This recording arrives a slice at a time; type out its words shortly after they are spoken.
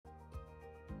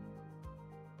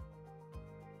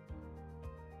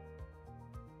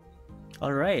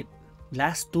Alright,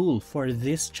 last tool for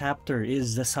this chapter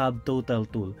is the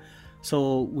Subtotal tool.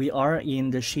 So we are in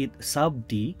the sheet Sub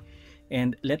T,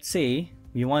 and let's say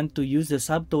we want to use the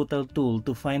Subtotal tool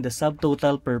to find the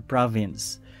subtotal per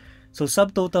province. So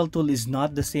Subtotal tool is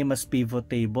not the same as pivot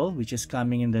table, which is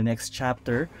coming in the next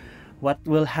chapter. What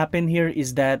will happen here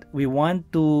is that we want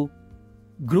to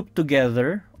group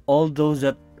together all those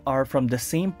that are from the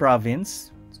same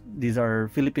province. These are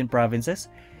Philippine provinces,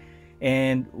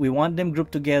 and we want them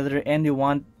grouped together, and we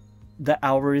want the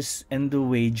hours and the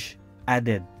wage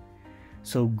added.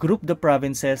 So group the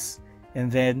provinces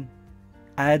and then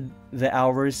add the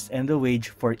hours and the wage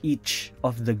for each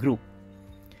of the group.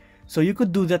 So you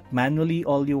could do that manually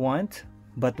all you want,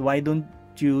 but why don't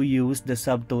you use the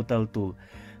subtotal tool?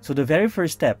 So the very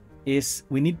first step is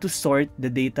we need to sort the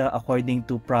data according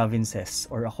to provinces,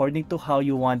 or according to how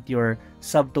you want your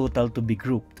subtotal to be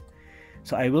grouped.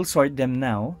 So I will sort them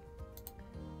now,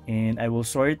 and I will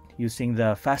sort using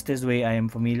the fastest way I am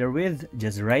familiar with.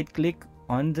 Just right click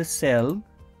on the cell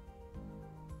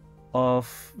of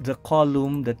the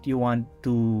column that you want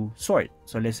to sort.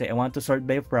 So let's say I want to sort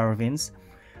by province.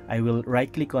 I will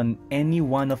right click on any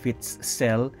one of its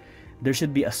cell. There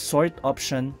should be a sort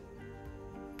option,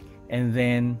 and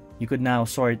then you could now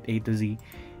sort A to Z.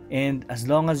 And as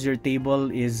long as your table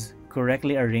is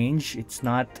correctly arranged, it's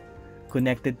not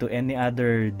connected to any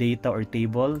other data or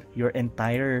table, your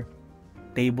entire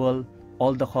table,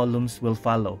 all the columns will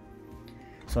follow.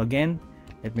 So again,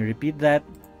 let me repeat that.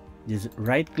 Just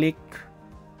right click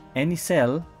any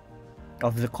cell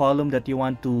of the column that you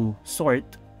want to sort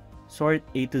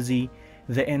A to Z.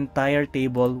 The entire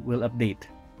table will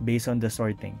update based on the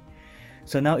sorting.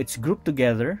 So now it's grouped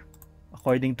together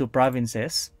according to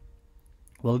provinces.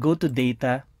 We'll go to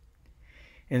data,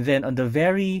 and then on the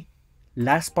very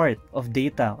last part of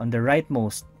data on the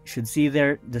rightmost, you should see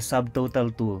there the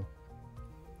subtotal tool.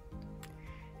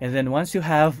 And then once you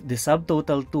have the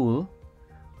subtotal tool,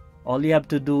 all you have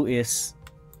to do is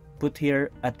put here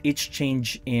at each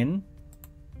change in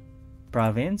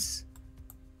province,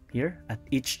 here at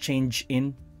each change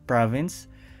in province,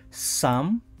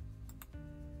 sum.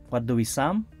 What do we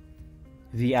sum?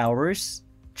 The hours,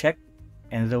 check,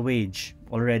 and the wage,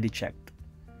 already checked.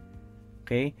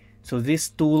 Okay, so this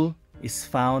tool is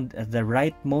found at the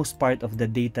rightmost part of the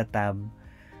data tab.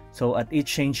 So at each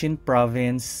change in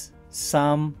province,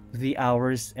 sum the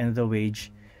hours and the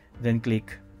wage, then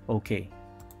click OK.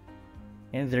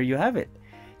 And there you have it.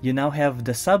 You now have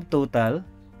the subtotal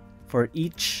for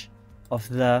each of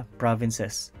the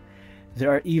provinces. There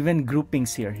are even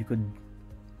groupings here. You could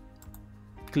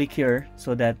click here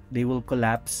so that they will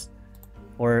collapse,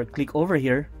 or click over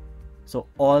here so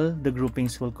all the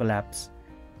groupings will collapse,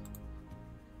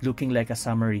 looking like a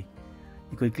summary.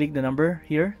 You could click the number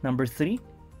here, number 3,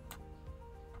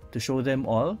 to show them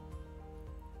all.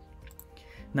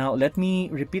 Now let me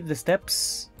repeat the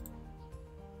steps.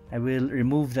 I will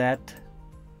remove that,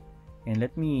 and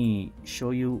let me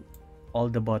show you all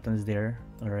the buttons there.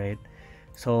 Alright,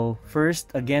 so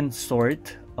first, again,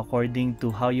 sort according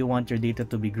to how you want your data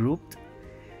to be grouped.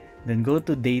 Then go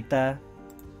to data,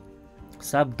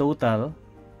 subtotal.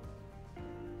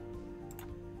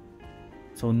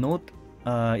 So note,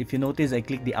 if you notice, I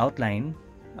click the outline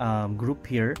group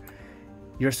here.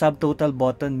 Your subtotal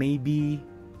button may be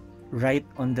right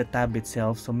on the tab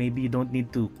itself, so maybe you don't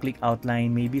need to click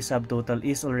outline. Maybe subtotal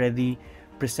is already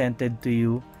presented to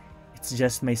you. It's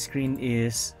just my screen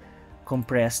is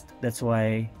compressed, that's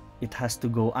why it has to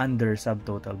go under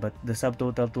subtotal, but the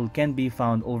subtotal tool can be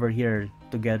found over here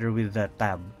together with the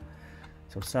tab.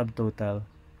 So subtotal,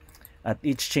 at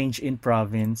each change in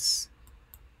province,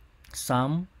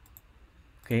 sum.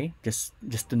 Okay, just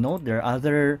to note, there are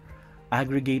other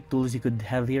aggregate tools you could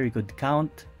have here. You could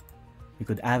count, you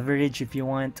could average if you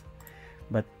want,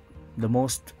 but the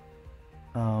most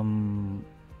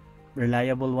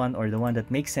reliable one, or the one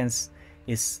that makes sense,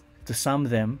 is to sum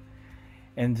them,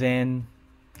 and then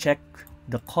check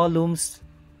the columns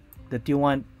that you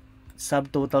want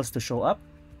subtotals to show up.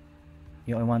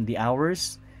 You want the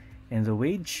hours and the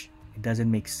wage. It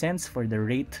doesn't make sense for the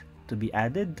rate to be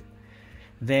added.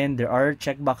 Then there are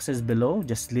checkboxes below.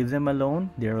 Just leave them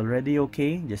alone. They're already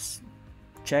okay. Just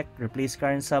check replace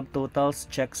current subtotals,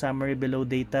 check summary below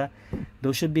data.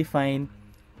 Those should be fine.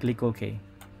 Click OK.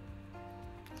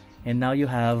 And now you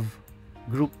have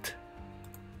grouped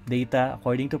data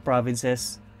according to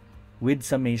provinces with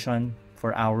summation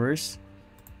for hours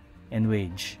and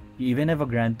wage. You even have a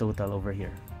grand total over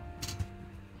here.